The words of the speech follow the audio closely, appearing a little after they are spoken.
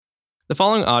The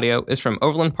following audio is from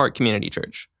Overland Park Community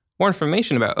Church. More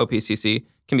information about OPCC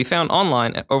can be found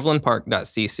online at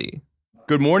overlandpark.cc.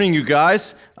 Good morning, you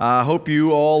guys. I hope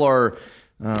you all are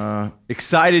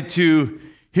excited to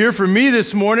hear from me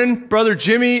this morning. Brother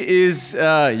Jimmy is,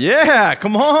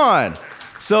 come on.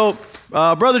 So,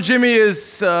 Brother Jimmy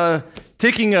is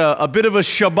taking a bit of a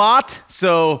Shabbat,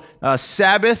 so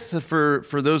Sabbath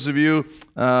for those of you.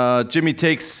 Jimmy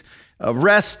takes a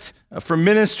rest from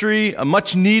ministry, a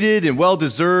much needed and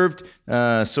well-deserved.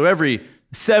 So every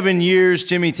 7 years,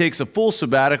 Jimmy takes a full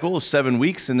sabbatical of 7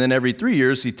 weeks, and then every 3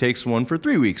 years, he takes one for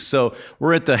 3 weeks. So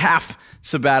we're at the half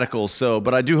sabbatical.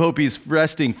 But I do hope he's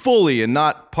resting fully and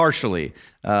not partially,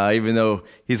 even though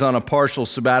he's on a partial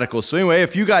sabbatical. So anyway,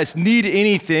 if you guys need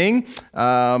anything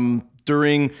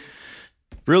during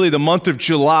really the month of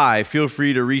July, feel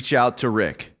free to reach out to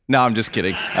Rick. No, I'm just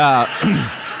kidding.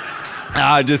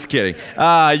 Just kidding.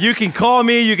 You can call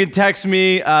me, you can text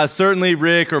me, certainly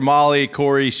Rick or Molly,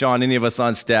 Corey, Sean, any of us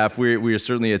on staff. We are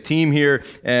certainly a team here,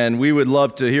 and we would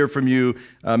love to hear from you,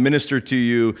 minister to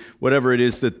you, whatever it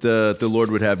is that the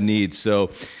Lord would have needs.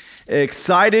 So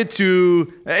excited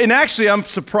to, and actually I'm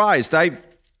surprised.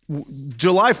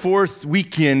 July 4th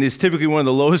weekend is typically one of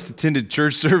the lowest attended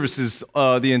church services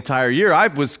the entire year. I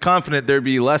was confident there'd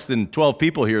be less than 12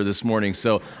 people here this morning,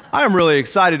 so I'm really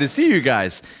excited to see you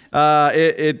guys.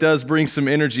 It does bring some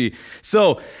energy.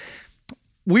 So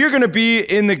we are going to be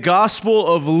in the Gospel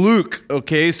of Luke,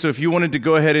 okay? So if you wanted to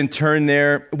go ahead and turn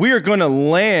there, we are going to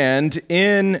land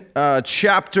in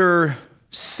chapter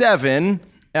 7.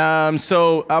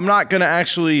 So I'm not going to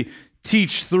actually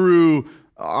teach through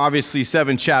obviously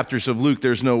 7 chapters of Luke.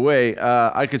 There's no way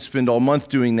I could spend all month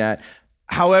doing that.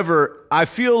 However, I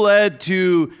feel led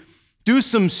to do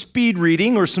some speed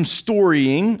reading or some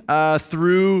storying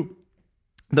through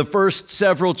the first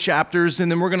several chapters,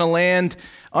 and then we're going to land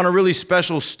on a really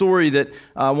special story that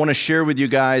I want to share with you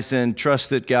guys, and trust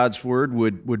that God's word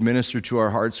would minister to our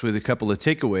hearts with a couple of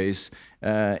takeaways.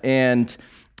 And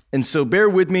so bear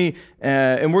with me,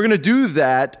 and we're going to do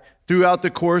that throughout the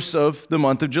course of the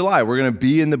month of July. We're going to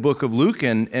be in the book of Luke,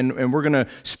 and we're going to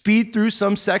speed through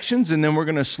some sections, and then we're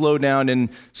going to slow down in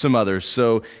some others.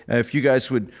 So if you guys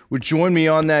would join me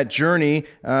on that journey,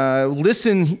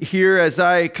 listen here as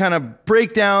I kind of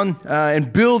break down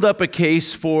and build up a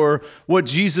case for what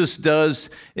Jesus does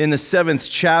in the 7th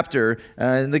chapter.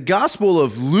 The Gospel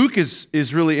of Luke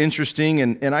is really interesting,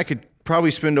 and I could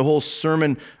probably spend a whole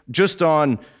sermon just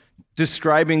on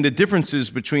describing the differences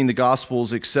between the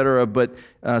Gospels, etc. But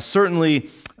certainly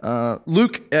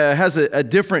Luke has a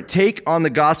different take on the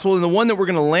Gospel, and the one that we're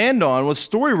going to land on, what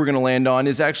story we're going to land on,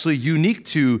 is actually unique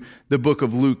to the book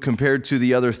of Luke compared to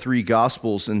the other 3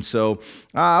 Gospels. And so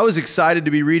I was excited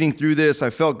to be reading through this. I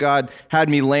felt God had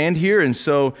me land here, and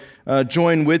so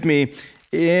join with me.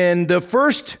 In the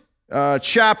first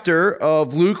chapter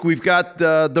of Luke, we've got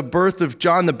the birth of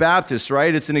John the Baptist,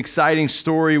 right? It's an exciting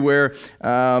story where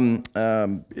John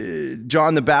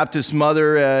the Baptist's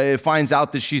mother finds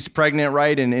out that she's pregnant,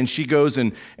 right? And she goes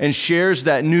and shares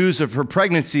that news of her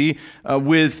pregnancy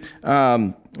with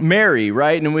Mary,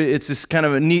 right? And it's this kind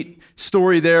of a neat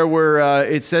story there where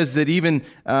it says that even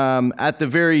at the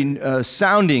very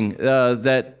sounding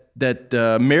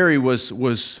that Mary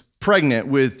was pregnant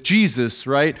with Jesus,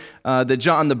 right? That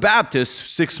John the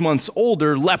Baptist, 6 months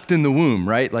older, leapt in the womb,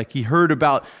 right? Like he heard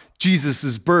about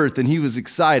Jesus' birth and he was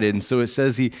excited. And so it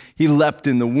says he leapt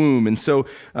in the womb. And so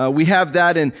we have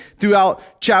that and throughout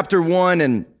chapter 1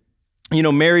 and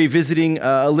Mary visiting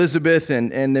Elizabeth,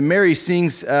 and then Mary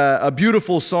sings a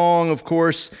beautiful song, of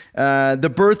course,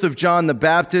 the birth of John the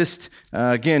Baptist,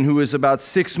 again, who is about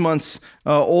 6 months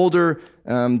older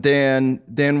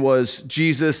than was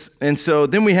Jesus. And so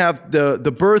then we have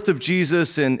the birth of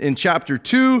Jesus in chapter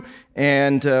 2,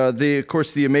 and of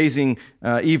course the amazing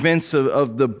events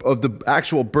of the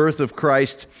actual birth of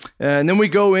Christ. And then we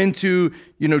go into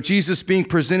Jesus being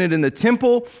presented in the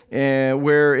temple, and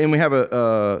we have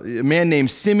a man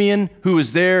named Simeon who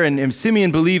was there, and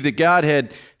Simeon believed that God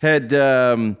had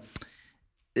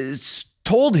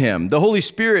told him, the Holy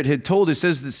Spirit had told, it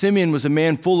says that Simeon was a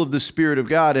man full of the Spirit of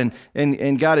God,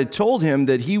 and God had told him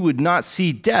that he would not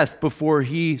see death before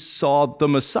he saw the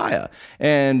Messiah.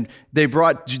 And they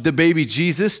brought the baby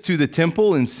Jesus to the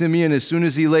temple, and Simeon, as soon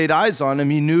as he laid eyes on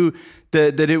him, he knew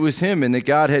that it was him, and that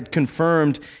God had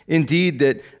confirmed indeed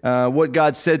that what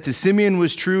God said to Simeon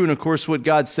was true, and of course what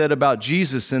God said about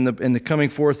Jesus and the coming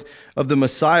forth of the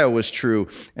Messiah was true.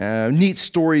 Neat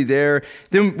story there.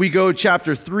 Then we go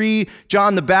chapter 3.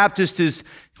 John the Baptist is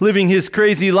living his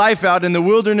crazy life out in the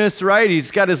wilderness, right?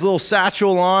 He's got his little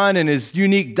satchel on and his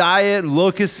unique diet,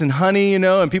 locusts and honey,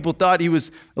 and people thought he was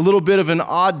a little bit of an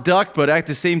odd duck, but at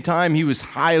the same time, he was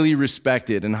highly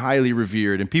respected and highly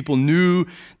revered. And people knew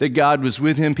that God was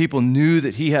with him. People knew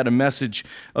that he had a message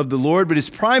of the Lord. But his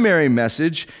primary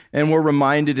message, and we're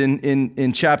reminded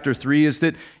in chapter 3, is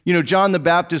that, John the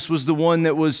Baptist was the one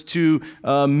that was to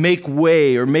make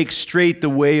way or make straight the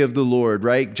way of the Lord,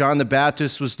 right? John the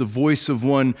Baptist was the voice of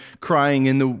one crying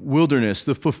in the wilderness,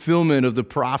 the fulfillment of the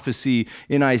prophecy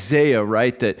in Isaiah,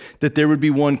 right? That there would be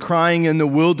one crying in the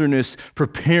wilderness,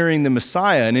 preparing the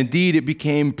Messiah. And indeed, it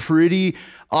became pretty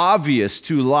obvious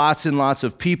to lots and lots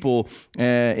of people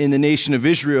in the nation of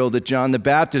Israel that John the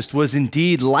Baptist was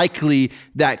indeed likely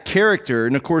that character.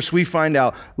 And of course, we find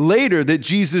out later that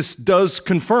Jesus does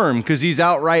confirm, because he's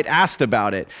outright asked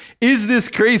about it. Is this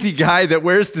crazy guy that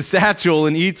wears the satchel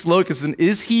and eats locusts, and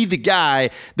is he the guy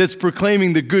that's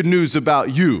proclaiming the good news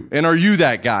about you? And are you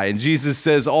that guy? And Jesus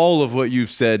says all of what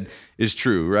you've said is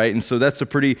true, right? And so that's a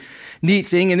pretty neat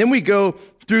thing. And then we go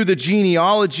through the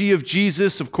genealogy of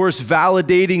Jesus, of course,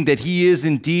 validating that he is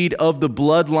indeed of the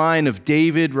bloodline of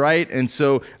David, right? And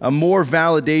so a more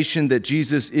validation that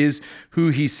Jesus is who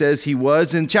he says he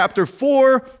was. In chapter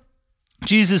 4,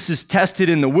 Jesus is tested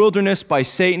in the wilderness by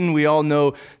Satan. We all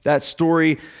know that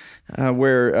story.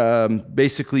 Where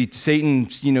basically Satan,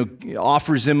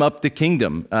 offers him up the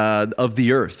kingdom of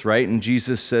the earth, right? And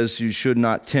Jesus says you should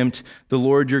not tempt the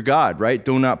Lord your God, right?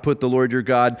 Do not put the Lord your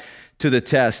God to the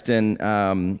test.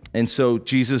 And so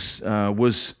Jesus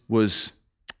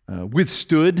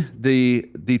withstood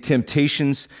the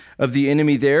temptations of the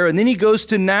enemy there. And then he goes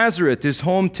to Nazareth, his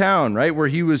hometown, right, where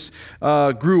he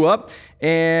grew up.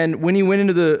 And when he went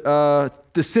into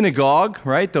the synagogue,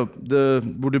 right,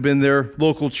 the would have been their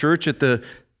local church at the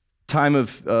time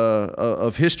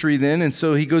of history then. And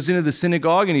so he goes into the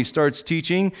synagogue and he starts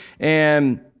teaching,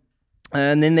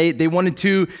 and then they wanted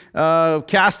to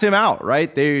cast him out,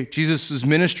 right? Jesus'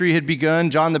 ministry had begun.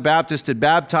 John the Baptist had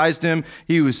baptized him.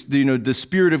 He was, the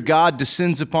Spirit of God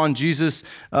descends upon Jesus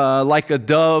like a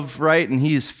dove, right? And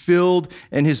he is filled,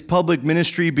 and his public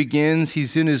ministry begins.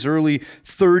 He's in his early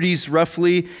 30s,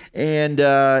 roughly, and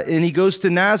he goes to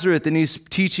Nazareth, and he's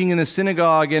teaching in the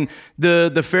synagogue, and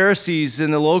the Pharisees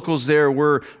and the locals there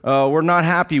were not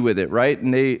happy with it, right?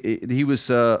 And he was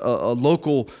a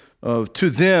local to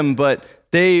them, but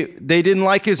they didn't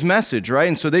like his message, right?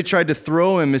 And so they tried to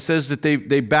throw him. It says that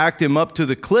they backed him up to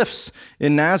the cliffs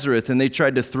in Nazareth, and they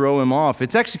tried to throw him off.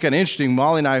 It's actually kind of interesting.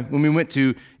 Molly and I, when we went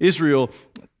to Israel,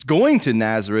 going to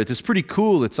Nazareth is pretty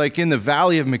cool. It's like in the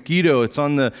Valley of Megiddo. It's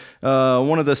on the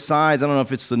one of the sides. I don't know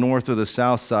if it's the north or the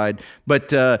south side,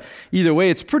 but either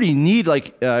way, it's pretty neat.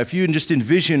 Like if you can just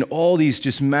envision all these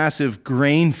just massive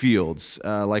grain fields,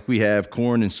 like we have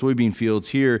corn and soybean fields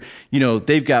here.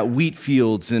 They've got wheat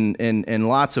fields and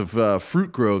lots of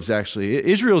fruit groves. Actually,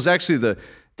 Israel is actually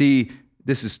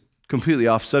this is completely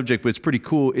off subject, but it's pretty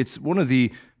cool. It's one of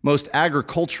the most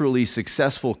agriculturally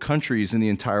successful countries in the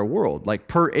entire world. Like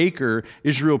per acre,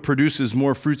 Israel produces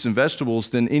more fruits and vegetables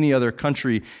than any other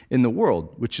country in the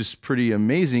world, which is pretty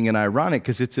amazing and ironic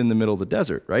because it's in the middle of the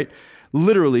desert, right?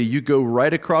 Literally, you go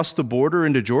right across the border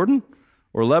into Jordan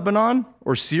or Lebanon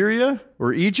or Syria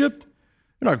or Egypt,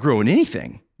 they're not growing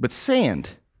anything but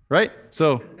sand, right?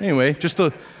 So anyway, just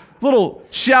a little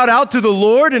shout out to the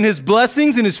Lord and his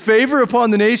blessings and his favor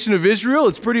upon the nation of Israel.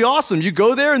 It's pretty awesome. You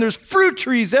go there and there's fruit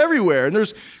trees everywhere, and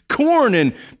there's corn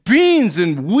and beans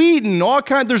and wheat and all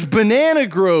kinds. There's banana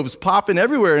groves popping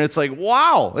everywhere. And it's like,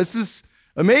 wow, this is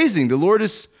amazing. The Lord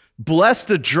has blessed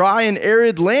a dry and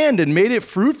arid land and made it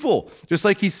fruitful, just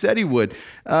like he said he would.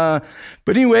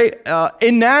 But anyway,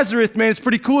 in Nazareth, man, it's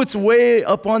pretty cool. It's way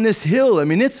up on this hill. I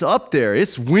mean, it's up there.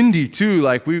 It's windy too.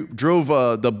 Like we drove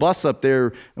the bus up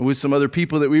there with some other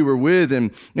people that we were with,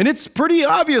 and it's pretty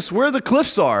obvious where the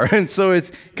cliffs are. And so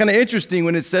it's kind of interesting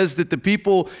when it says that the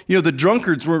people, the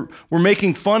drunkards were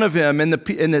making fun of him, and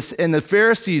the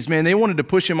Pharisees, man, they wanted to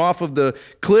push him off of the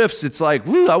cliffs. It's like,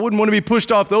 I wouldn't want to be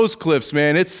pushed off those cliffs,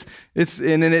 man.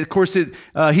 And then of course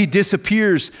he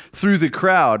disappears through the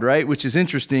crowd, right? Which is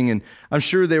interesting. And I'm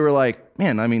sure they were like,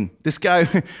 man, I mean, this guy,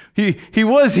 he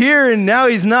was here and now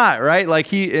he's not, right? Like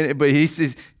but he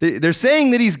says, they're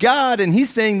saying that he's God, and he's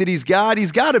saying that he's God.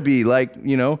 He's got to be like,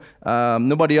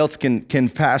 nobody else can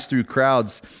pass through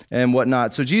crowds and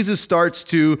whatnot. So Jesus starts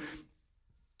to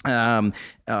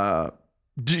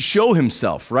show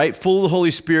himself, right? Full of the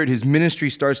Holy Spirit, his ministry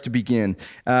starts to begin.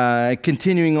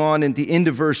 Continuing on at the end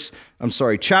of verse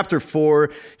chapter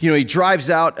 4, he drives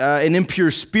out an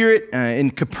impure spirit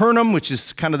in Capernaum, which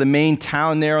is kind of the main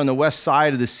town there on the west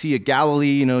side of the Sea of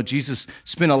Galilee. Jesus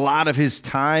spent a lot of his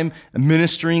time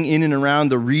ministering in and around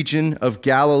the region of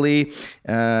Galilee.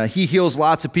 He heals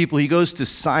lots of people. He goes to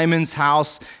Simon's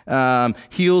house,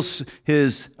 heals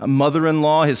his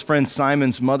mother-in-law, his friend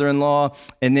Simon's mother-in-law,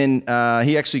 and then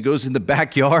he actually goes in the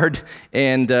backyard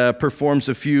and performs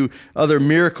a few other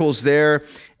miracles there.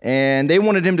 And they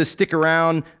wanted him to stick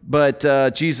around, but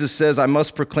Jesus says, I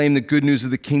must proclaim the good news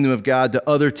of the kingdom of God to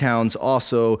other towns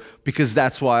also, because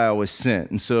that's why I was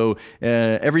sent. And so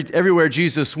everywhere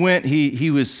Jesus went, he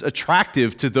was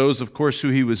attractive to those, of course, who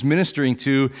he was ministering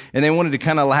to, and they wanted to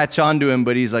kind of latch onto him,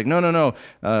 but he's like, no,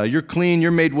 you're clean,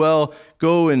 you're made well,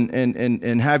 go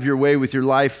and have your way with your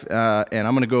life, and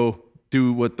I'm going to go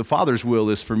do what the Father's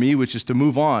will is for me, which is to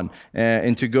move on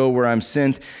and to go where I'm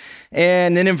sent.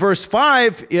 And then in verse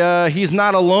 5, he's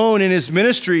not alone in his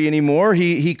ministry anymore.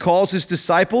 He calls his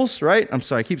disciples, right? I'm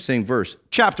sorry, I keep saying verse.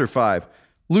 Chapter 5.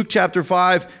 Luke chapter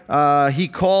 5, he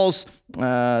calls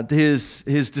his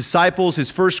disciples, his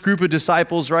first group of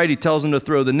disciples, right? He tells them to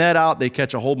throw the net out. They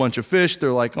catch a whole bunch of fish.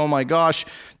 They're like, oh my gosh,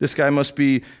 this guy must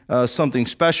be something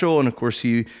special. And of course,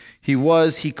 he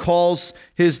was. He calls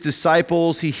his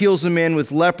disciples. He heals a man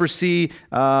with leprosy.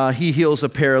 He heals a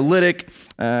paralytic.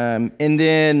 And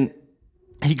then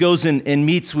he goes and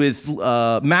meets with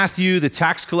Matthew, the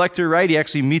tax collector, right? He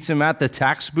actually meets him at the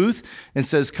tax booth and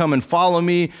says, come and follow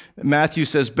me. Matthew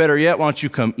says, better yet, why don't you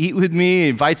come eat with me? He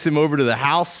invites him over to the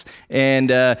house,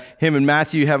 and him and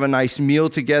Matthew have a nice meal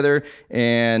together.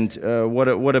 And what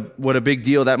a big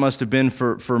deal that must have been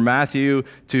for Matthew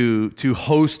to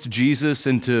host Jesus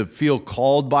and to feel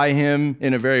called by him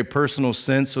in a very personal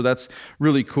sense. So that's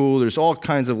really cool. There's all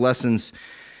kinds of lessons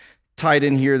tied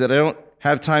in here that I don't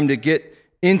have time to get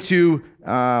into.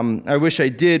 I wish I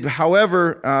did.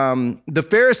 However, the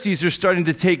Pharisees are starting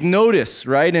to take notice,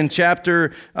 right? In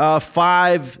chapter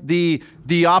 5,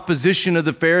 the opposition of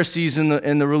the Pharisees and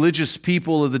the religious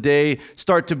people of the day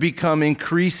start to become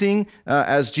increasing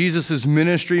as Jesus'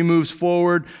 ministry moves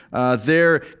forward.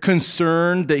 Their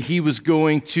concern that he was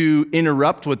going to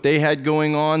interrupt what they had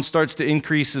going on starts to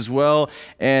increase as well.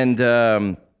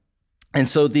 And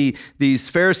so these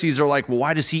Pharisees are like, well,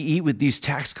 why does he eat with these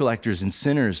tax collectors and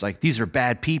sinners? Like, these are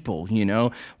bad people,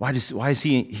 Why is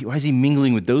he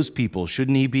mingling with those people?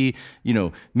 Shouldn't he be,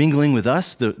 mingling with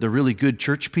us, the really good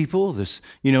church people,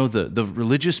 the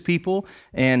religious people?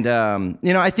 And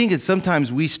I think that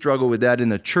sometimes we struggle with that in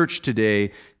the church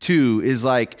today too. Is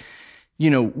like,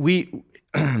 we.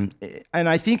 And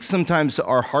I think sometimes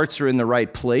our hearts are in the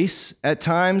right place at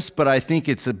times, but I think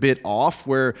it's a bit off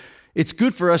where it's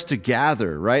good for us to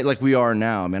gather, right? Like we are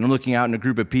now, man. I'm looking out in a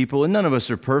group of people, and none of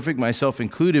us are perfect, myself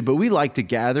included, but we like to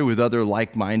gather with other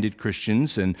like-minded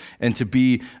Christians and to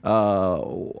be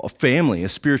a family, a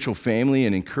spiritual family,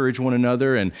 and encourage one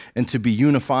another and to be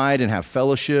unified and have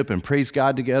fellowship and praise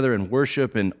God together and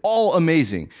worship and all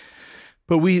amazing.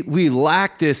 But we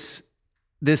lack this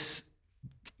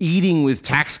eating with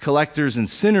tax collectors and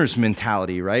sinners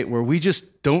mentality, right? Where we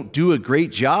just don't do a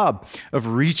great job of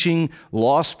reaching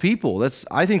lost people. That's,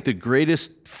 I think, the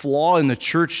greatest flaw in the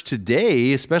church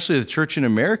today, especially the church in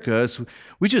America, is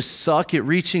we just suck at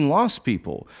reaching lost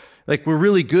people. Like, we're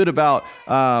really good about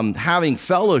having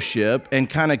fellowship and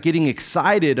kind of getting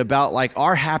excited about like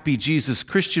our happy Jesus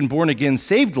Christian born again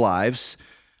saved lives.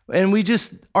 And we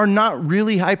just are not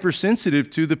really hypersensitive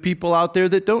to the people out there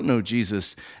that don't know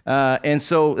Jesus. And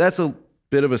so that's a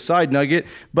bit of a side nugget.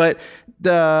 But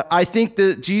I think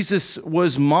that Jesus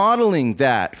was modeling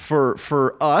that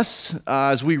for us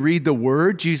as we read the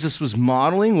Word. Jesus was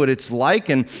modeling what it's like.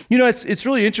 And, it's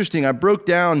really interesting. I broke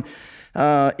down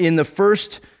in the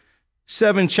first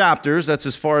 7 chapters. That's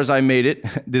as far as I made it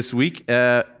this week.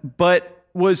 But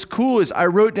what's cool is I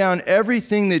wrote down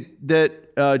everything that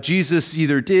Jesus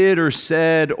either did or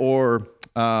said or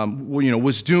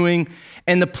was doing,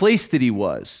 and the place that he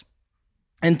was.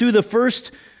 And through the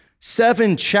first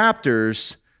 7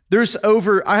 chapters,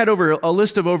 I had a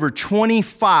list of over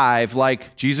 25,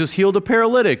 like Jesus healed a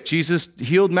paralytic, Jesus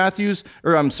healed Simon's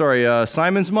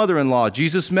mother-in-law,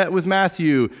 Jesus met with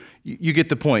Matthew. You get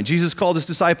the point. Jesus called his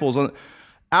disciples.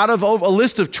 Out of a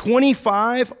list of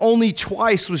 25, only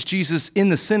twice was Jesus in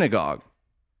the synagogue.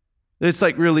 It's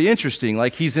like really interesting.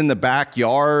 Like, he's in the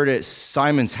backyard at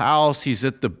Simon's house. He's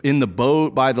in the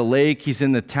boat by the lake. He's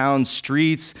in the town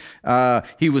streets.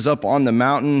 He was up on the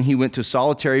mountain. He went to a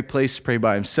solitary place to pray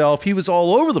by himself. He was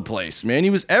all over the place, man. He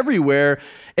was everywhere,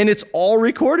 and it's all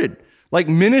recorded. Like,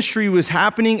 ministry was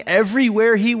happening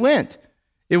everywhere he went.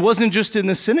 It wasn't just in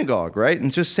the synagogue, right?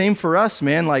 And just same for us,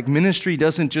 man. Like ministry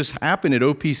doesn't just happen at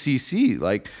OPCC.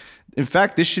 Like, in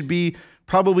fact, this should be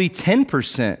probably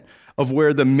 10% of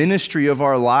where the ministry of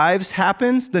our lives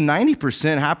happens. The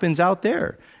 90% happens out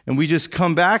there. And we just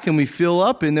come back and we fill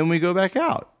up and then we go back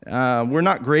out. We're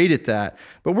not great at that,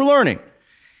 but we're learning.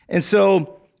 And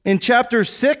so in chapter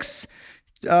 6,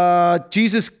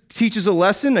 Jesus teaches a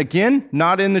lesson, again,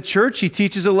 not in the church. He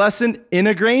teaches a lesson in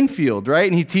a grain field, right?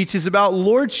 And he teaches about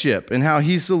lordship and how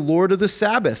he's the Lord of the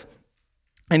Sabbath.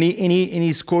 And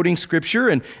he's quoting scripture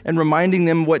and reminding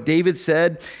them what David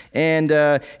said.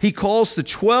 And he calls the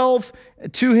 12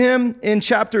 to him in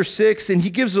chapter 6, and he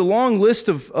gives a long list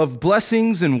of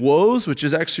blessings and woes, which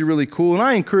is actually really cool. And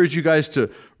I encourage you guys to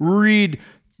read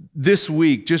this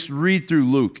week, just read through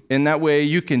Luke. And that way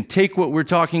you can take what we're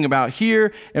talking about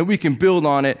here and we can build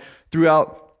on it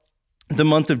throughout the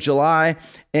month of July.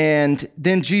 And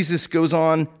then Jesus goes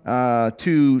on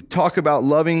to talk about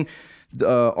loving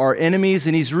our enemies,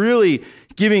 and he's really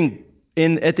giving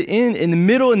in the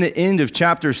middle and the end of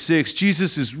chapter 6,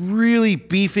 Jesus is really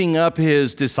beefing up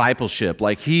his discipleship.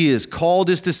 Like, he has called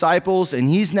his disciples, and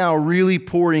he's now really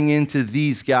pouring into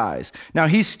these guys. Now,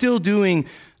 he's still doing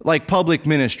like public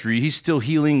ministry. He's still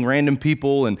healing random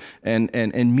people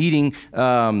and meeting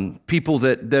people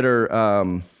that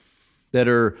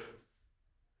are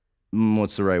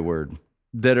what's the right word?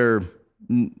 That are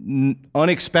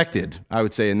unexpected, I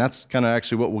would say, and that's kind of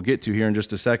actually what we'll get to here in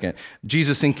just a second.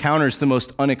 Jesus encounters the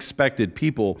most unexpected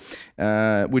people,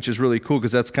 which is really cool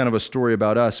because that's kind of a story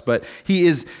about us. But he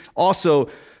is also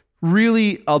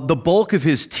really, the bulk of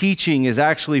his teaching is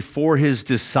actually for his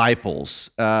disciples.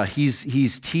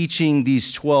 He's teaching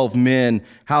these 12 men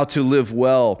how to live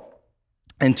well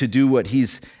and to do what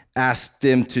he's asked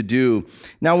them to do.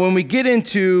 Now, when we get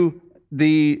into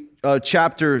the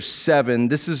chapter 7,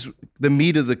 this is the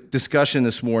meat of the discussion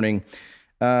this morning.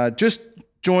 Just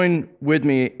join with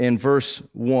me in verse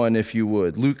 1, if you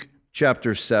would. Luke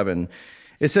chapter 7.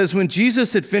 It says, when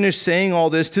Jesus had finished saying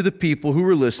all this to the people who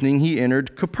were listening, he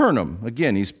entered Capernaum.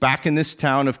 Again, he's back in this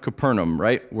town of Capernaum,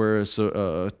 right? Where it's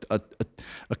a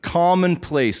common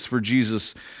place for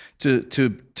Jesus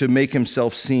to make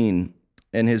himself seen,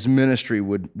 and his ministry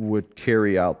would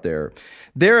carry out there.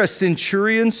 There, a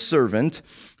centurion's servant,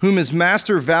 whom his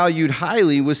master valued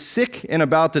highly, was sick and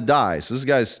about to die. So this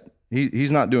guy's,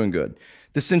 he's not doing good.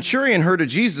 The centurion heard of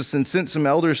Jesus and sent some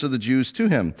elders of the Jews to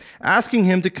him, asking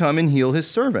him to come and heal his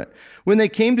servant. When they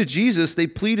came to Jesus, they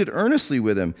pleaded earnestly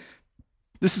with him.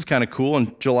 This is kind of cool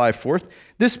on July 4th.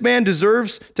 This man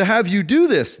deserves to have you do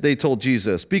this, they told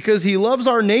Jesus, because he loves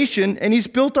our nation and he's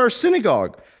built our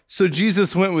synagogue. So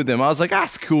Jesus went with them. I was like,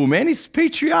 that's cool, man. He's a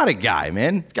patriotic guy,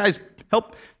 man. This guy's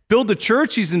helped build the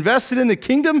church. He's invested in the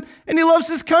kingdom, and he loves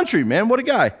his country, man. What a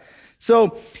guy.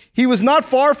 So he was not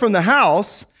far from the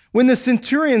house when the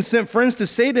centurion sent friends to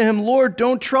say to him, Lord,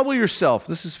 don't trouble yourself.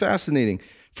 This is fascinating.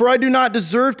 For I do not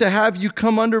deserve to have you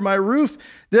come under my roof.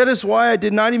 That is why I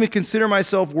did not even consider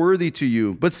myself worthy to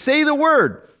you. But say the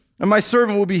word, and my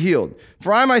servant will be healed.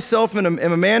 For I myself am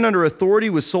a man under authority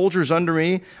with soldiers under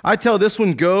me. I tell this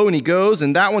one, go, and he goes,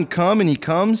 and that one, come, and he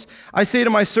comes. I say to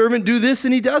my servant, do this,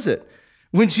 and he does it.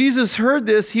 When Jesus heard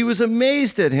this, he was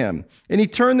amazed at him. And he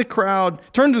turned to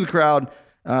the crowd,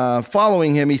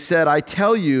 following him. He said, I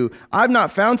tell you, I've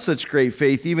not found such great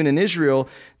faith even in Israel.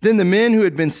 Then the men who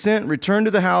had been sent returned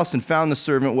to the house and found the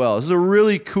servant well. This is a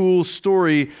really cool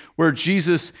story where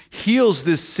Jesus heals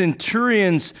this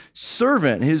centurion's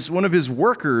servant, one of his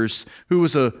workers, who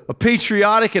was a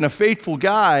patriotic and a faithful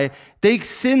guy. They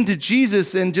send to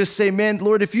Jesus and just say, man,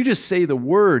 Lord, if you just say the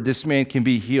word, this man can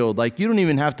be healed. Like, you don't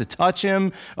even have to touch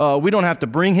him. We don't have to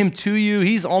bring him to you.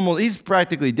 He's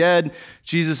practically dead.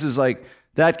 Jesus is like,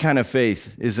 that kind of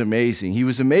faith is amazing. He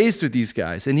was amazed with these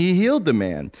guys, and he healed the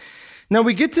man. Now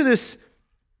we get to this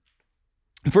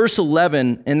verse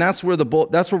 11, and that's where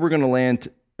we're going to land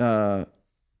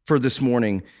for this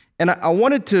morning. And I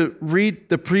wanted to read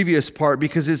the previous part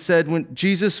because it said when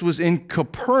Jesus was in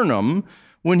Capernaum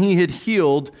when he had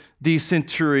healed the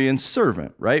centurion's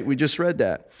servant, right? We just read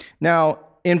that. Now,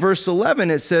 in verse 11,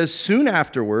 it says soon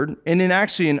afterward, and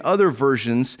in other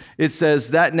versions, it says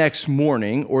that next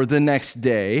morning or the next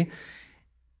day,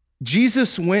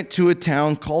 Jesus went to a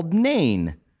town called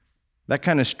Nain. That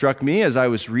kind of struck me as I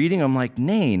was reading. I'm like,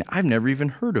 Nain, I've never even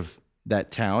heard of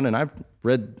that town, and I've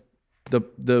read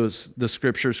the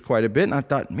scriptures quite a bit, and I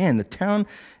thought, man, the town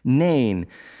Nain.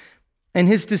 And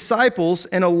his disciples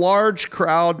and a large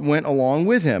crowd went along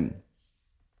with him.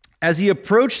 As he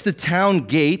approached the town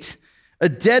gate, a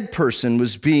dead person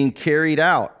was being carried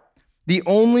out, the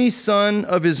only son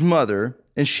of his mother,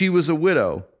 and she was a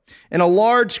widow. and a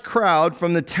large crowd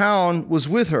from the town was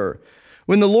with her.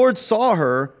 When the Lord saw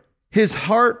her, his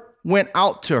heart went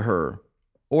out to her,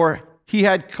 or he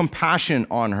had compassion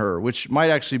on her, which might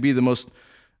actually be the most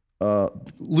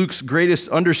Luke's greatest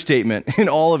understatement in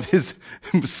all of his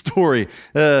story.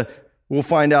 We'll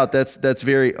find out that's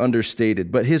very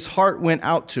understated. But his heart went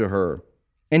out to her,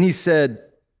 and he said,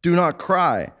 "Do not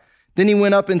cry." Then he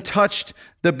went up and touched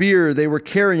the bier they were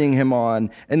carrying him on,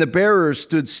 and the bearers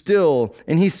stood still.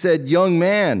 And he said, "Young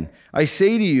man, I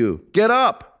say to you, get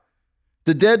up."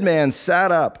 The dead man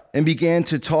sat up and began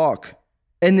to talk.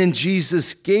 And then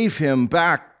Jesus gave him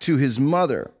back to his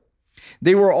mother.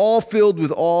 They were all filled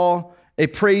with awe. They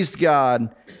praised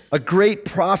God. "A great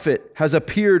prophet has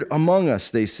appeared among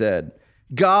us," they said.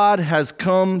 "God has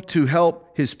come to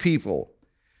help his people."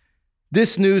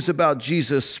 This news about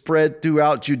Jesus spread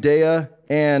throughout Judea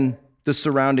and the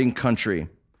surrounding country.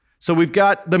 So we've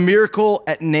got the miracle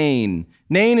at Nain.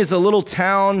 Nain is a little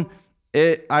town.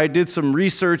 I did some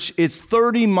research. It's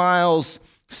 30 miles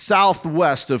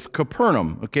southwest of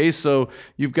Capernaum. Okay, so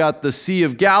you've got the Sea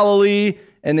of Galilee,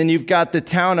 and then you've got the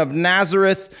town of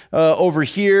Nazareth over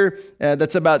here.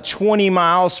 That's about 20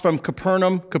 miles from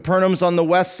Capernaum. Capernaum's on the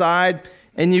west side.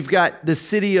 And you've got the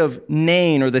city of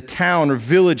Nain, or the town or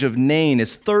village of Nain.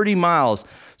 It's 30 miles.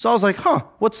 So I was like,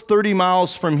 what's 30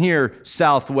 miles from here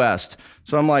southwest?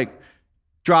 So I'm like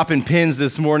dropping pins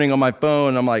this morning on my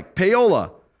phone. I'm like,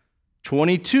 Paola,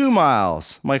 22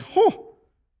 miles. I'm like,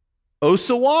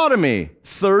 Osawatomie,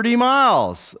 30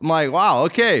 miles. I'm like, wow,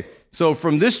 okay. So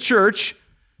from this church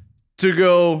to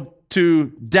go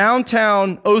to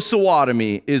downtown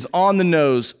Osawatomie is on the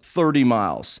nose 30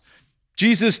 miles.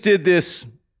 Jesus did this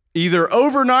either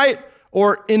overnight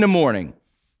or in the morning.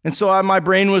 And so my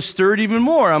brain was stirred even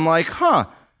more. I'm like, how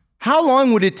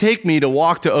long would it take me to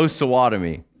walk to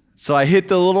Osawatomie? So I hit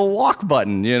the little walk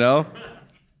button,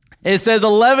 It says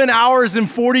 11 hours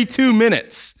and 42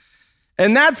 minutes.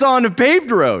 And that's on a paved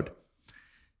road.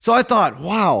 So I thought,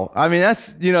 wow,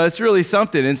 that's really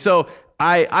something. And so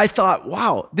I thought,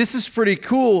 wow, this is pretty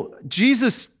cool.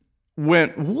 Jesus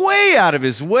went way out of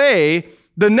his way.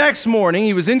 The next morning,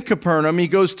 he was in Capernaum. He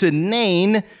goes to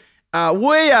Nain,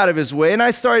 way out of his way. And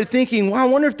I started thinking, wow, I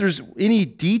wonder if there's any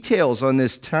details on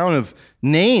this town of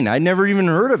Nain. I never even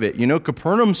heard of it.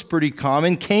 Capernaum's pretty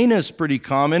common. Cana's pretty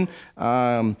common.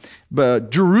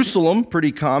 But Jerusalem,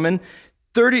 pretty common.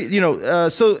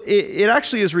 So it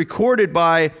actually is recorded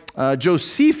by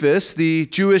Josephus, the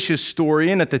Jewish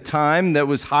historian at the time that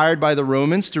was hired by the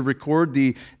Romans to record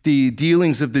the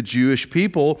dealings of the Jewish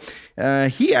people.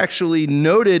 He actually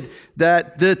noted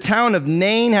that the town of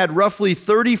Nain had roughly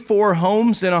 34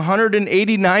 homes and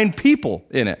 189 people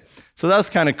in it. So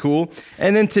that's kind of cool.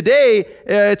 And then today,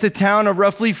 it's a town of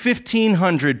roughly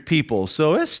 1,500 people.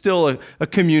 So it's still a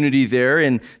community there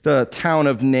in the town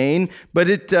of Nain. But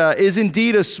it is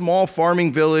indeed a small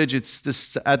farming village. It's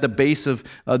this, at the base of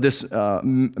this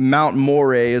Mount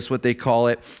Moreh is what they call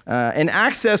it. And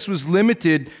access was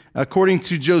limited, according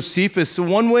to Josephus, so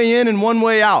one way in and one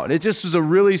way out. It just was a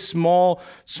really small,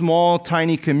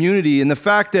 tiny community. And the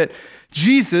fact that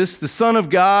Jesus, the Son of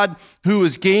God, who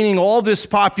was gaining all this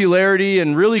popularity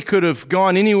and really could have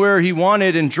gone anywhere he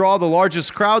wanted and draw the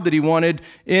largest crowd that he wanted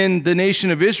in the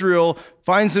nation of Israel,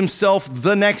 finds himself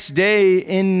the next day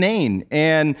in Nain.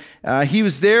 And he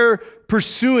was there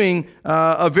pursuing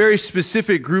a very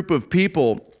specific group of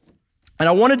people. And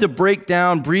I wanted to break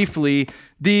down briefly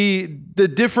the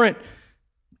different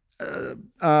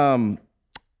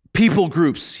people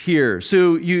groups here.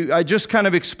 So I just kind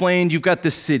of explained, you've got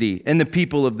the city and the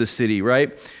people of the city,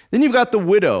 right? Then you've got the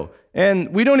widow, and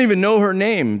we don't even know her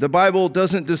name. The Bible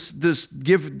doesn't just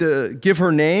give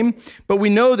her name, but we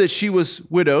know that she was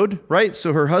widowed, right?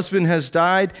 So her husband has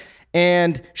died,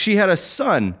 and she had a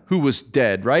son who was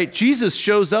dead, right? Jesus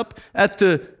shows up at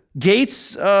the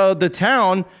gates of the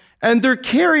town, and they're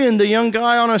carrying the young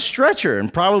guy on a stretcher,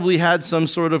 and probably had some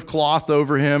sort of cloth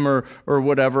over him or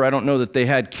whatever. I don't know that they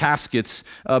had caskets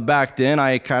back then.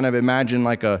 I kind of imagine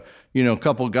like a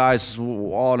couple guys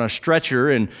on a stretcher,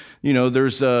 and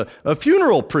there's a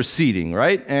funeral proceeding,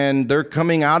 right? And they're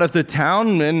coming out of the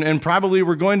town, and probably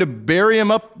we're going to bury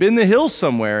him up in the hills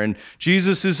somewhere. And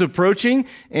Jesus is approaching,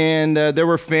 and there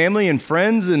were family and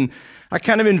friends, and I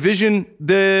kind of envision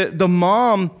the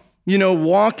mom,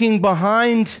 walking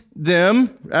behind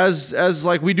them as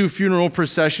like we do funeral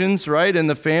processions, right? And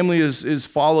the family is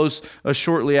follows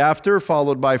shortly after,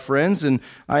 followed by friends. And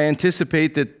I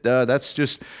anticipate that that's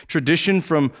just tradition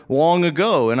from long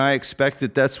ago, and I expect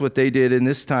that that's what they did in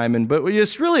this time. But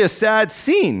it's really a sad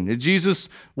scene that Jesus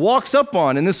walks up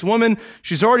on, and this woman,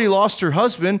 she's already lost her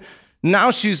husband.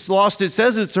 Now she's lost, it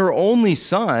says it's her only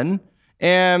son.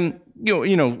 And,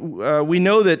 we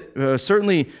know that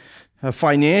certainly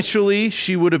financially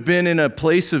she would have been in a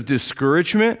place of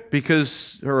discouragement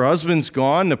because her husband's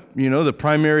gone. The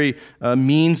primary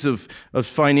means of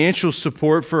financial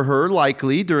support for her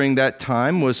likely during that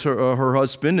time was her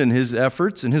husband and his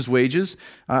efforts and his wages.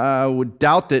 I would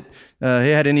doubt that he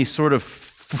had any sort of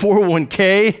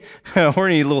 401k or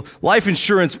any little life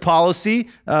insurance policy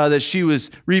that she was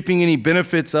reaping any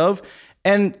benefits of.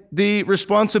 And the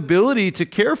responsibility to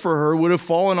care for her would have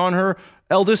fallen on her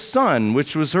eldest son,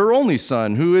 which was her only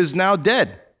son, who is now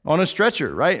dead on a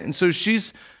stretcher, right? And so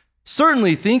she's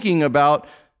certainly thinking about,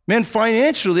 man,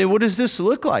 financially, what does this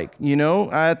look like?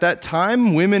 At that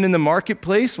time, women in the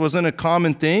marketplace wasn't a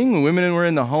common thing. Women were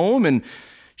in the home, and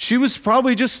she was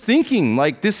probably just thinking,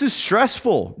 like, this is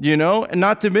stressful, and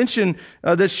not to mention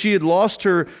that she had lost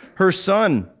her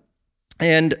son.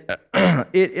 And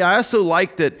I also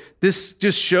like that this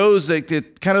just shows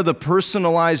kind of the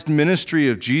personalized ministry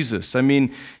of Jesus. I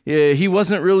mean, he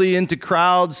wasn't really into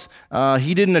crowds.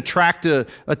 He didn't attract a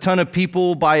ton of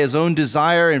people by his own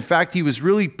desire. In fact, he was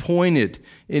really pointed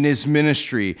in his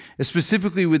ministry,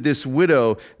 specifically with this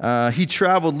widow. He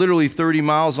traveled literally 30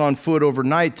 miles on foot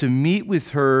overnight to meet with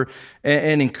her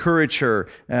and encourage her.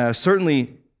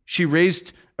 Certainly, he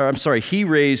raised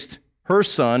her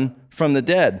son from the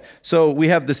dead. So we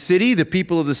have the city, the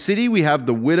people of the city. We have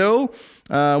the widow.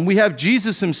 We have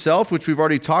Jesus himself, which we've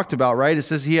already talked about, right? It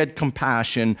says he had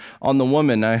compassion on the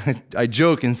woman. I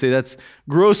joke and say that's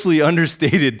grossly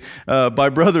understated by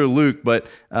Brother Luke, but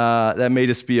that may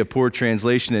just be a poor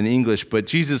translation in English. But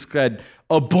Jesus had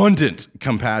abundant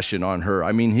compassion on her.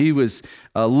 I mean, he was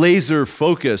laser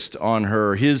focused on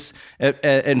her.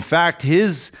 In fact,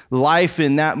 his life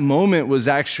in that moment was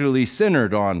actually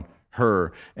centered on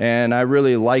her. And I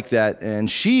really like that.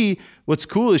 And what's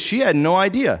cool is she had no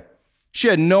idea. She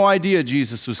had no idea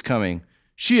Jesus was coming.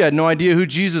 She had no idea who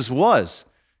Jesus was.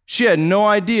 She had no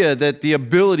idea that the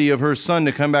ability of her son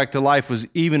to come back to life was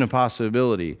even a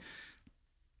possibility.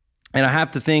 And I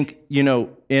have to think,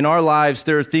 in our lives,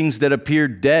 there are things that appear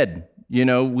dead.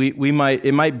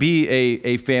 It might be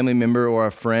a family member or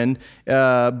a friend,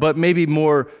 but maybe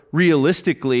more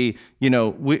realistically,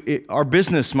 our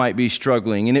business might be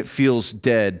struggling and it feels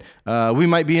dead. We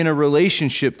might be in a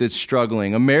relationship that's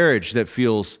struggling, a marriage that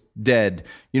feels dead.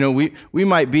 We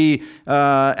might be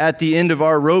at the end of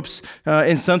our ropes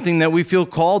in something that we feel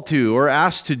called to or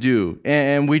asked to do,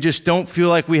 and we just don't feel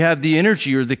like we have the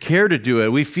energy or the care to do it.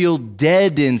 We feel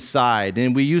dead inside,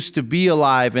 and we used to be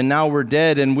alive, and now we're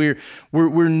dead, and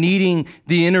we're needing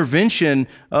the intervention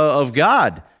of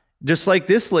God, just like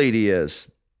this lady is.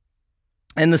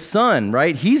 And the son,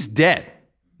 right? He's dead.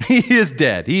 He is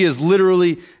dead. He is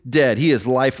literally dead. He is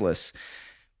lifeless.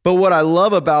 But what I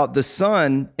love about the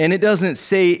son, and it doesn't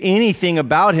say anything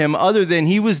about him other than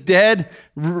he was dead,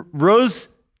 rose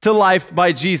to life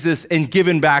by Jesus, and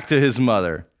given back to his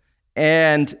mother.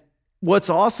 And what's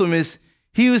awesome is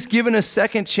he was given a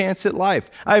second chance at life.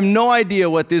 I have no idea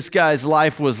what this guy's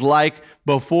life was like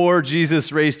before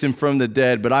Jesus raised him from the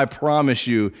dead, but I promise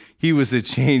you, he was a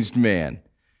changed man.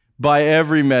 By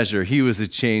every measure, he was a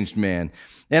changed man.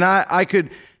 And I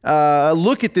could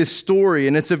look at this story,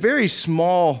 and it's a very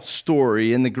small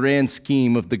story in the grand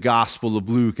scheme of the Gospel of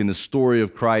Luke and the story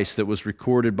of Christ that was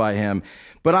recorded by him.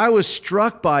 But I was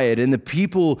struck by it and the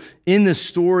people in the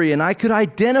story, and I could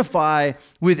identify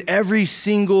with every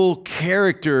single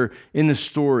character in the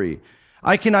story.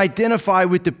 I can identify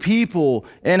with the people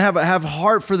and have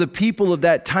heart for the people of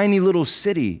that tiny little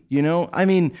city, I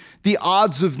mean, the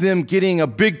odds of them getting a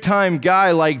big-time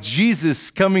guy like Jesus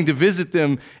coming to visit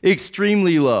them,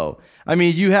 extremely low. I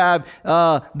mean, you have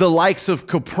the likes of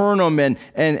Capernaum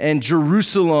and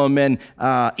Jerusalem and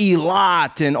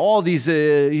Elat and all these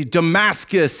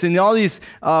Damascus and all these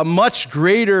much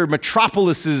greater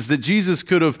metropolises that Jesus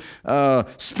could have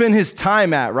spent his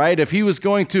time at, right? If he was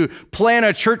going to plant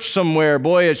a church somewhere,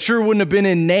 boy, it sure wouldn't have been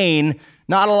in Nain.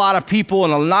 Not a lot of people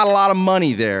and not a lot of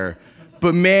money there.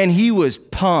 But man, he was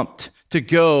pumped to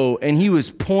go, and he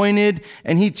was pointed,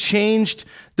 and he changed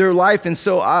their life. And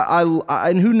so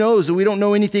and who knows, we don't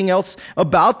know anything else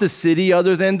about the city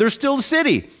other than they're still the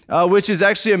city, which is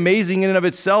actually amazing in and of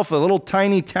itself. A little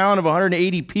tiny town of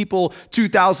 180 people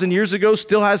 2,000 years ago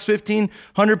still has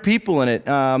 1,500 people in it.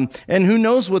 And who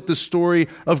knows what the story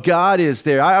of God is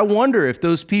there. I wonder if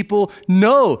those people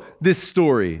know this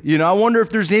story. I wonder if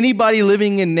there's anybody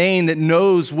living in Nain that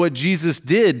knows what Jesus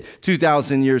did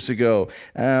 2,000 years ago.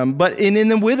 But in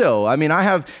the widow, I mean, I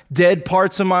have dead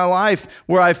parts of my life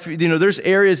where there's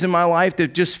areas in my life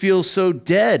that just feel so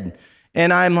dead.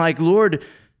 And I'm like, Lord,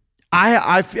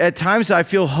 at times I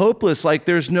feel hopeless, like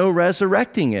there's no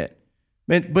resurrecting it.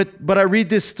 But I read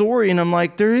this story and I'm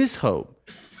like, there is hope.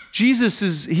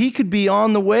 He could be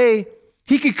on the way.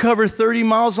 He could cover 30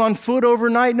 miles on foot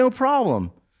overnight, no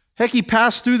problem. Heck, he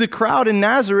passed through the crowd in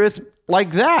Nazareth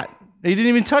like that. He didn't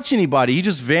even touch anybody. He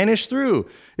just vanished through.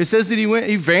 It says that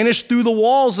he vanished through the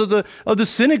walls of the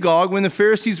synagogue when the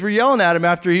Pharisees were yelling at him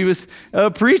after he was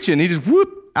preaching. He just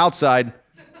outside.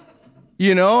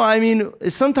 You know, I mean,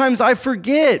 sometimes I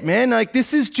forget, man, like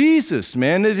this is Jesus,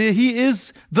 man. He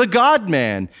is the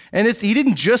God-man. And he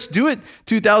didn't just do it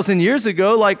 2,000 years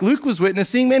ago like Luke was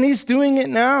witnessing, man, he's doing it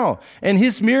now. And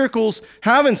his miracles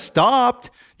haven't stopped.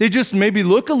 They just maybe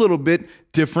look a little bit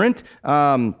different.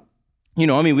 We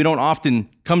don't often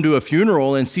come to a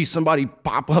funeral and see somebody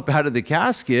pop up out of the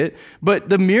casket, but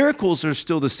the miracles are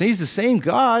still the same. He's the same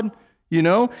God.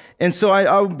 And so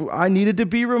I needed to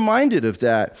be reminded of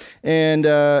that. And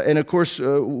of course,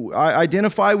 I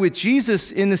identify with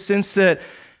Jesus in the sense that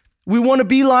we want to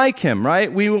be like him,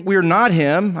 right? We're not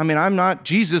him. I mean, I'm not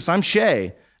Jesus, I'm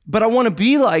Shay. But I want to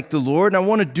be like the Lord, and I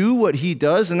want to do what he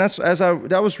does. And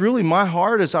that was really my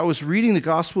heart as I was reading the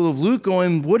Gospel of Luke,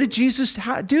 going, what did Jesus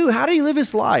do? How did he live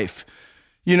his life?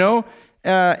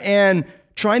 And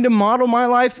trying to model my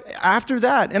life after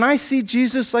that. And I see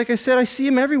Jesus, like I said, I see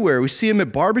him everywhere. We see him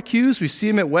at barbecues. We see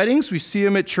him at weddings. We see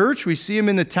him at church. We see him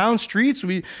in the town streets.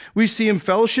 We see him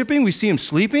fellowshipping. We see him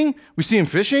sleeping. We see him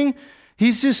fishing.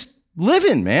 He's just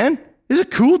living, man. He's a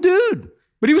cool dude.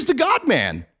 But he was the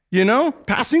God-man,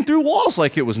 passing through walls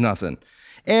like it was nothing.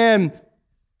 And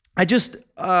I'm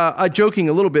joking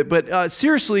a little bit, but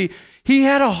seriously, he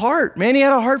had a heart, man. He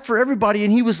had a heart for everybody,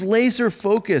 and he was laser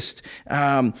focused.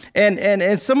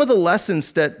 And some of the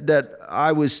lessons that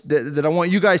I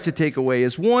want you guys to take away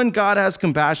is, one, God has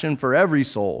compassion for every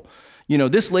soul.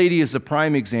 This lady is a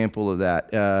prime example of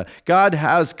that. God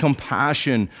has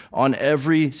compassion on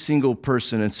every single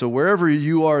person. And so wherever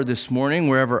you are this morning,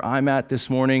 wherever I'm at this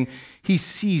morning, he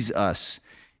sees us.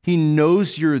 He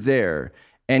knows you're there,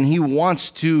 and he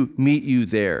wants to meet you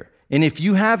there. And if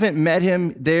you haven't met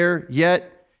him there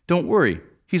yet, don't worry.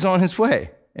 He's on his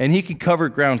way, and he can cover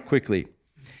ground quickly.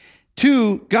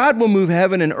 2, God will move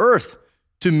heaven and earth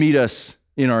to meet us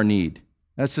in our need.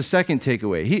 That's the second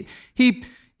takeaway.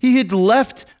 He had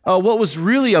left what was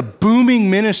really a booming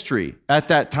ministry at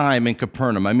that time in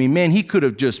Capernaum. I mean, man, he could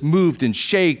have just moved and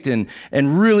shaked and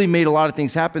really made a lot of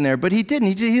things happen there, but he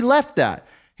didn't. He left that.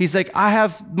 He's like, I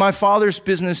have my Father's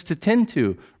business to tend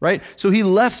to, right? So he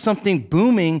left something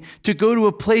booming to go to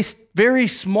a place very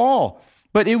small,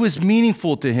 but it was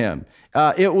meaningful to him.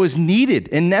 It was needed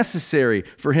and necessary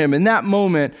for him. In that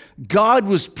moment, God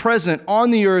was present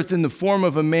on the earth in the form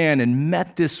of a man and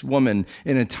met this woman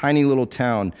in a tiny little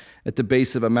town at the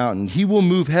base of a mountain. He will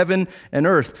move heaven and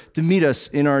earth to meet us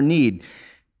in our need.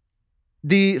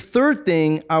 The third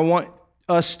thing I want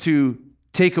us to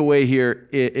take away here,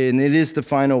 and it is the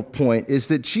final point, is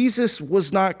that Jesus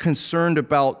was not concerned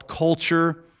about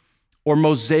culture or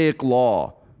Mosaic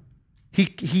law.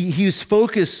 His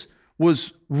focus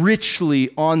was richly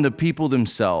on the people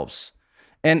themselves.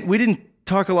 And we didn't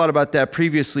talk a lot about that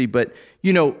previously, but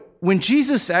when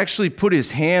Jesus actually put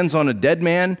his hands on a dead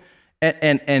man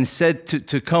and said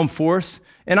to come forth,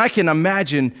 and I can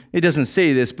imagine, it doesn't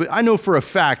say this, but I know for a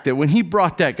fact that when he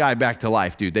brought that guy back to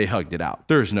life, dude, they hugged it out.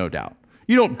 There's no doubt.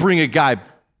 You don't bring a guy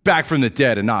back from the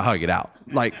dead and not hug it out.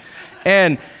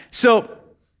 And so,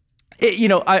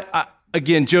 I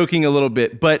again, joking a little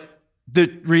bit, but the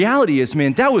reality is,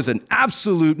 man, that was an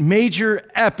absolute major,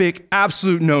 epic,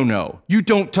 absolute no-no. You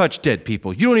don't touch dead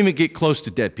people. You don't even get close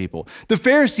to dead people. The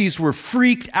Pharisees were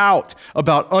freaked out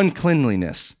about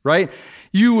uncleanliness, right?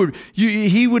 He would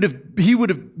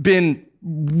have been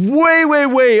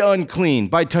way unclean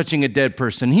by touching a dead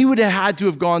person. He would have had to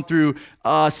have gone through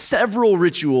several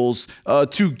rituals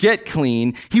to get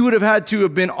clean. He would have had to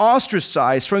have been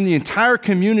ostracized from the entire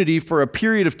community for a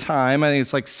period of time. I think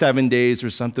it's like 7 days or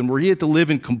something, where he had to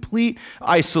live in complete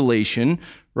isolation,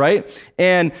 right?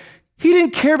 And he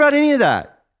didn't care about any of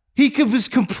that. He was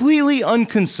completely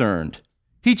unconcerned.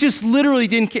 He just literally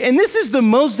didn't care. And this is the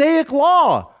Mosaic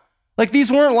law. Like,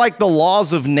 these weren't like the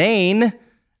laws of Nain,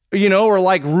 or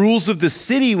like rules of the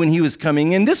city when he was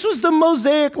coming in. This was the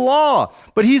Mosaic law.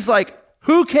 But he's like,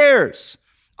 who cares?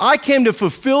 I came to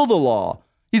fulfill the law.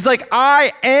 He's like,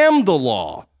 I am the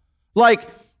law.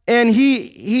 And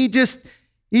he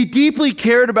deeply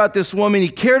cared about this woman. He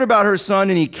cared about her son,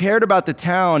 and he cared about the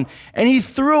town. And he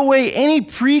threw away any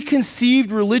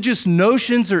preconceived religious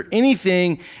notions or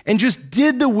anything and just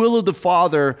did the will of the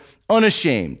Father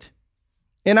unashamed.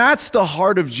 And that's the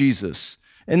heart of Jesus.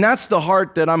 And that's the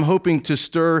heart that I'm hoping to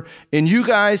stir in you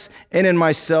guys and in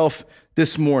myself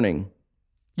this morning.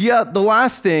 Yeah, the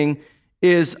last thing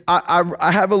is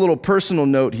I have a little personal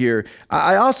note here.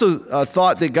 I also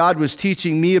thought that God was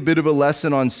teaching me a bit of a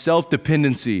lesson on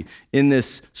self-dependency in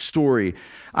this story.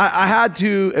 I had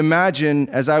to imagine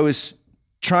as I was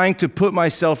trying to put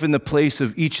myself in the place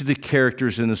of each of the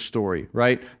characters in the story,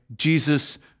 right?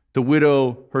 Jesus, the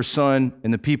widow, her son,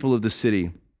 and the people of the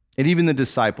city, and even the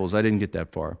disciples. I didn't get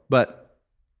that far. But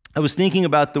I was thinking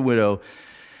about the widow,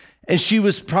 and she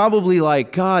was probably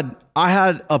like, God, I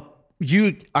had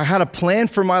a plan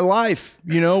for my life,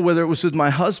 whether it was with my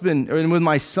husband and with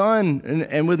my son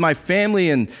and with my family,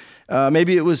 and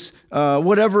maybe it was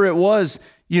whatever it was.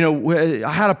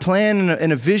 I had a plan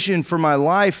and a vision for my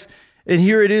life, and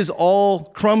here it is all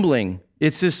crumbling.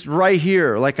 It's just right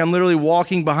here, like I'm literally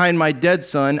walking behind my dead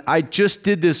son. I just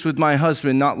did this with my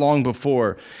husband not long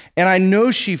before, and I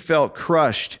know she felt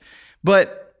crushed,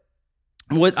 but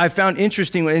what I found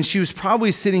interesting, and she was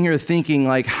probably sitting here thinking,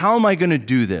 like, how am I going to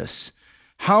do this?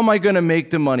 How am I going to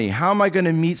make the money? How am I going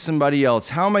to meet somebody else?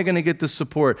 How am I going to get the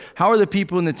support? How are the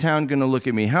people in the town going to look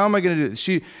at me? How am I going to do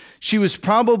this? She was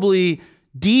probably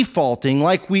defaulting,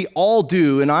 like we all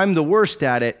do, and I'm the worst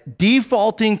at it,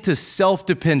 defaulting to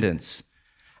self-dependence.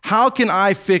 How can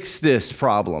I fix this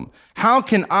problem? How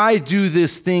can I do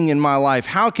this thing in my life?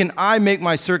 How can I make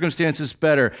my circumstances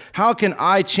better? How can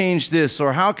I change this,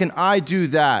 or how can I do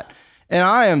that? And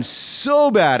I am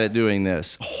so bad at doing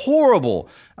this. Horrible.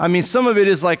 I mean, some of it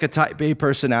is like a type A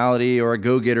personality or a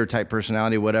go-getter type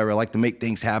personality, whatever. I like to make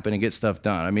things happen and get stuff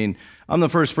done. I mean, I'm the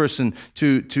first person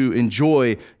to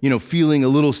enjoy, feeling a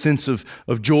little sense of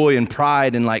joy and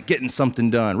pride and like getting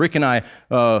something done. Rick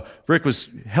was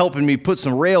helping me put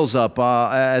some rails up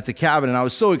at the cabin, and I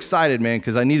was so excited, man,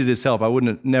 because I needed his help. I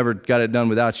wouldn't have never got it done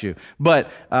without you.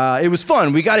 But it was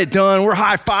fun. We got it done. We're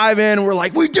high-fiving. And we're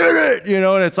like, we did it,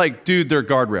 and it's like, dude, they're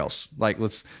guardrails. Like,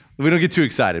 we don't get too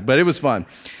excited, but it was fun.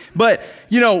 But,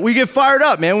 we get fired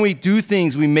up, man. When we do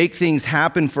things, we make things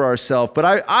happen for ourselves.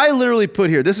 But I literally put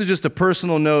here, this is just a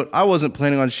personal note. I wasn't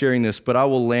planning on sharing this, but I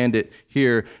will land it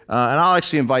here. And I'll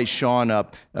actually invite Sean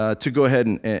up to go ahead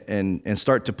and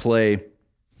start to play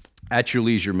at your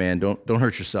leisure, man. Don't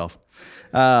hurt yourself.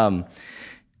 But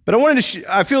I wanted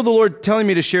to, I feel the Lord telling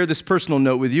me to share this personal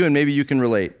note with you, and maybe you can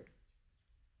relate.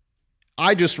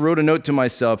 I just wrote a note to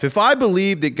myself. If I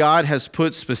believe that God has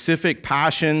put specific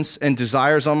passions and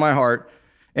desires on my heart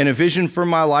and a vision for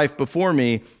my life before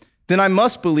me, then I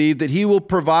must believe that he will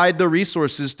provide the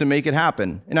resources to make it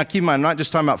happen. And now keep in mind, I'm not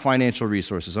just talking about financial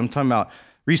resources. I'm talking about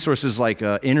resources like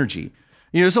energy.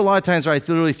 There's a lot of times where I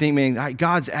literally think, man,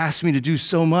 God's asked me to do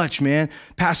so much, man.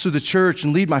 Pastor the church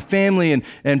and lead my family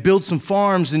and build some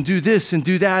farms and do this and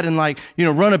do that and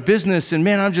run a business. And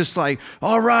man, I'm just like,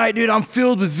 all right, dude, I'm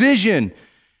filled with vision.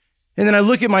 And then I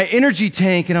look at my energy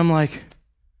tank and I'm like,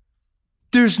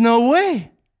 there's no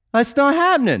way. That's not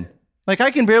happening. Like,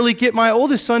 I can barely get my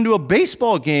oldest son to a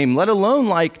baseball game, let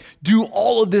alone do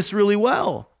all of this really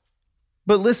well.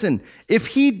 But listen, if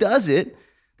he does it,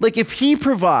 if he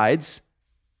provides,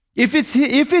 if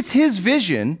it's his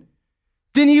vision,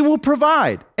 then he will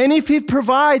provide. And if he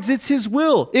provides, it's his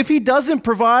will. If he doesn't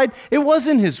provide, it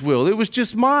wasn't his will. It was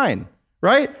just mine,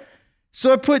 right?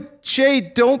 So I put, Shay,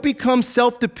 don't become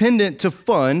self-dependent to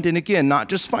fund, and again, not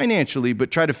just financially,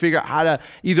 but try to figure out how to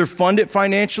either fund it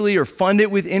financially or fund it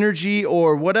with energy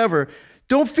or whatever.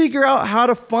 Don't figure out how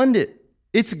to fund it.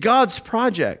 It's God's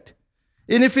project.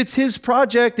 And if it's his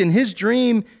project and his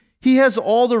dream, he has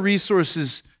all the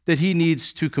resources that he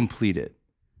needs to complete it.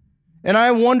 And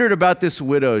I wondered about this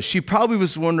widow. She probably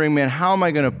was wondering, man, how am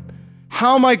I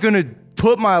going to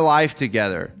put my life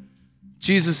together?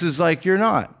 Jesus is like, you're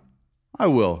not. I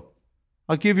will.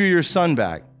 I'll give you your son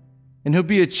back, and he'll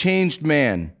be a changed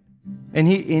man,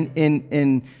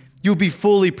 and you'll be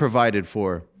fully provided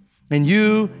for. And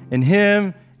you and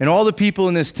him and all the people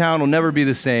in this town will never be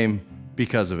the same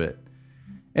because of it.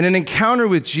 And an encounter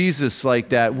with Jesus like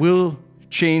that will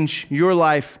change your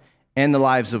life and the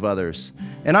lives of others.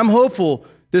 And I'm hopeful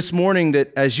this morning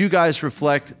that as you guys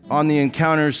reflect on the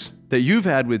encounters that you've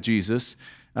had with Jesus,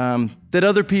 that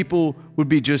other people would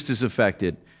be just as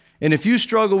affected. And if you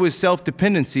struggle with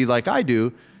self-dependency like I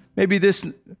do, maybe this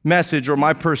message or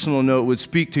my personal note would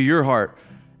speak to your heart,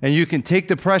 and you can take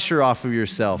the pressure off of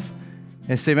yourself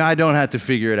and say, man, I don't have to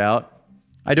figure it out.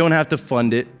 I don't have to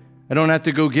fund it. I don't have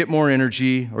to go get more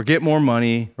energy or get more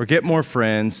money or get more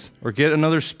friends or get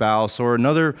another spouse or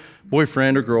another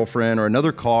boyfriend or girlfriend or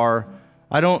another car.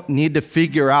 I don't need to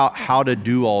figure out how to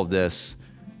do all this.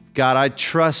 God, I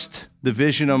trust the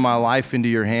vision of my life into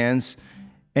your hands,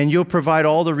 and you'll provide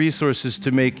all the resources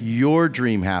to make your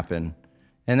dream happen.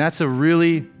 And that's a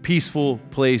really peaceful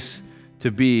place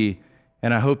to be,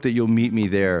 and I hope that you'll meet me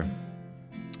there.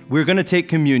 We're going to take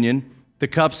communion. The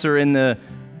cups are in the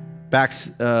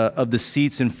backs of the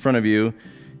seats in front of you.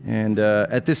 And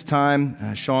at this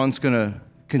time, Sean's going to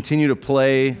continue to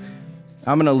play.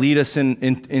 I'm going to lead us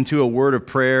into a word of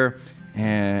prayer.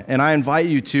 And I invite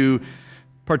you to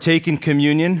partake in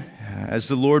communion as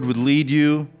the Lord would lead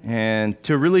you, and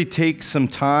to really take some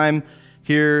time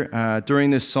here during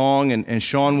this song. And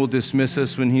Sean will dismiss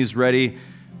us when he's ready.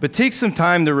 But take some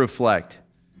time to reflect.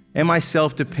 Am I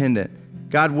self-dependent?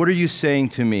 God, what are you saying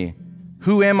to me?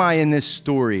 Who am I in this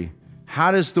story?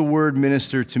 How does the word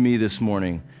minister to me this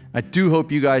morning? I do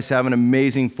hope you guys have an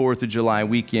amazing 4th of July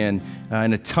weekend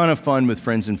and a ton of fun with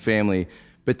friends and family.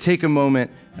 But take a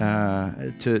moment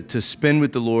to spend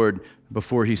with the Lord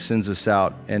before he sends us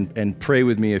out, and pray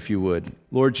with me if you would.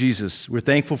 Lord Jesus, we're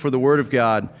thankful for the word of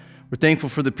God. We're thankful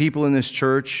for the people in this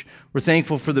church. We're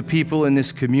thankful for the people in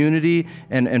this community,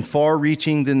 and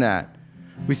far-reaching than that.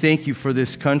 We thank you for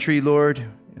this country, Lord.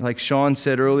 Like Sean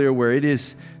said earlier, where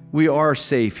we are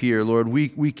safe here, Lord.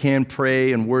 We can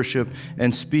pray and worship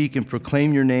and speak and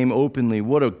proclaim your name openly.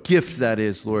 What a gift that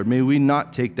is, Lord. May we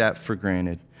not take that for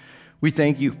granted. We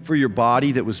thank you for your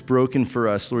body that was broken for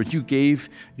us, Lord. You gave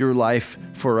your life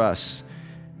for us.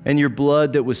 And your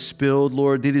blood that was spilled,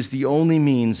 Lord, it is the only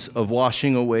means of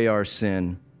washing away our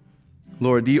sin.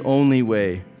 Lord, the only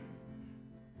way.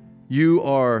 You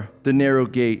are the narrow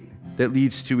gate that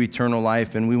leads to eternal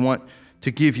life, and we want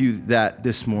to give you that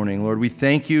this morning, Lord. We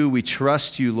thank you. We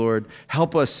trust you, Lord.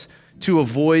 Help us to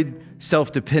avoid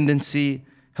self-dependency.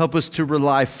 Help us to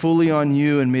rely fully on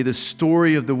you, and may the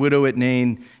story of the widow at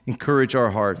Nain encourage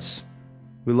our hearts.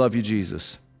 We love you,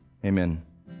 Jesus. Amen.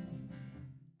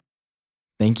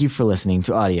 Thank you for listening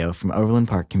to audio from Overland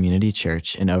Park Community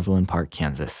Church in Overland Park,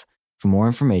 Kansas. For more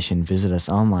information, visit us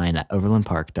online at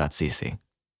overlandpark.cc.